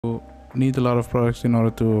You need a lot of products in order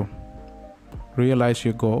to realize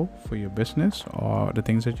your goal for your business or the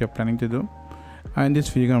things that you're planning to do. And in this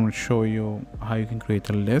video, I'm going to show you how you can create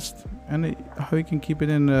a list and how you can keep it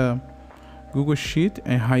in a Google Sheet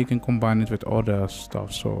and how you can combine it with other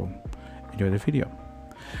stuff. So enjoy the video.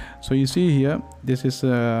 So you see here, this is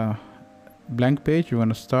a blank page. You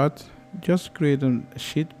want to start, just create a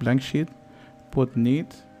sheet, blank sheet, put need,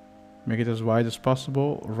 make it as wide as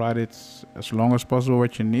possible, write it as long as possible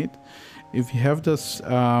what you need. If you have this,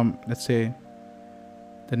 let's say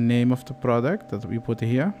the name of the product that we put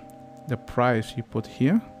here, the price you put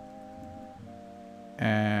here,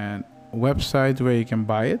 and website where you can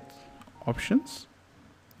buy it, options,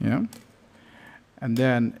 yeah, and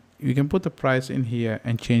then you can put the price in here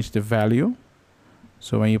and change the value.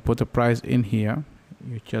 So when you put the price in here,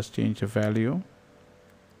 you just change the value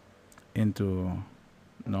into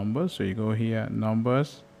numbers. So you go here,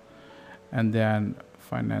 numbers, and then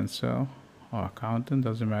financial or accountant,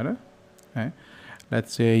 doesn't matter. Okay,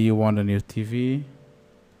 let's say you want a new TV.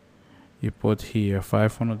 You put here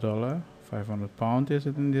 $500, 500 pound is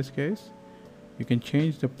it in this case. You can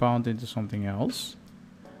change the pound into something else.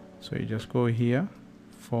 So you just go here,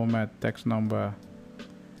 format text number,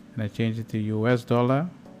 and I change it to US dollar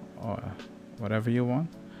or whatever you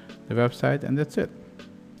want, the website, and that's it.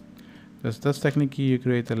 That's technically you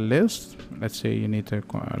create a list. Let's say you need a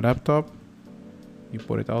laptop, you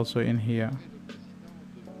put it also in here.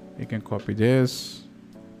 You can copy this,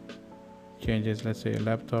 change it. Let's say a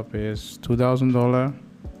laptop is $2,000,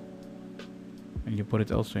 and you put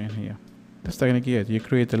it also in here. That's technically it. You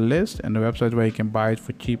create a list and a website where you can buy it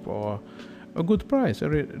for cheap or a good price, a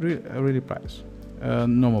really price,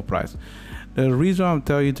 normal price. The reason I'm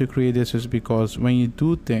telling you to create this is because when you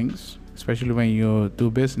do things, especially when you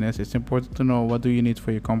do business, it's important to know what do you need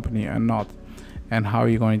for your company and not, and how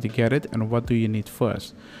you're going to get it, and what do you need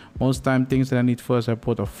first. Most time things that I need first I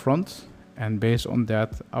put up front, and based on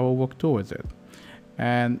that I will work towards it.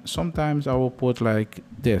 And sometimes I will put like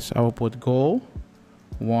this. I will put goal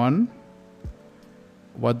 1,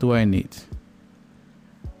 what do I need?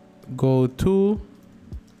 Goal 2,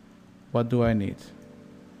 what do I need?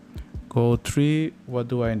 Goal 3, what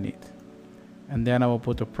do I need? And then I will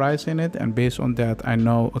put a price in it, and based on that I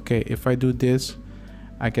know, okay, if I do this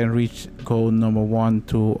I can reach goal number 1,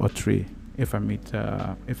 2, or 3 if I meet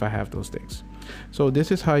if I have those things. So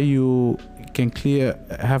this is how you can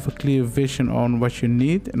have a clear vision on what you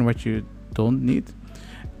need and what you don't need.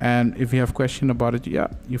 And if you have question about it, yeah,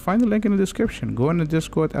 you find the link in the description. Go in the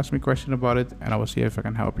Discord, ask me a question about it, and I will see if I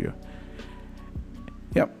can help you.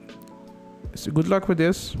 Yep. So good luck with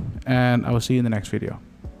this, and I will see you in the next video.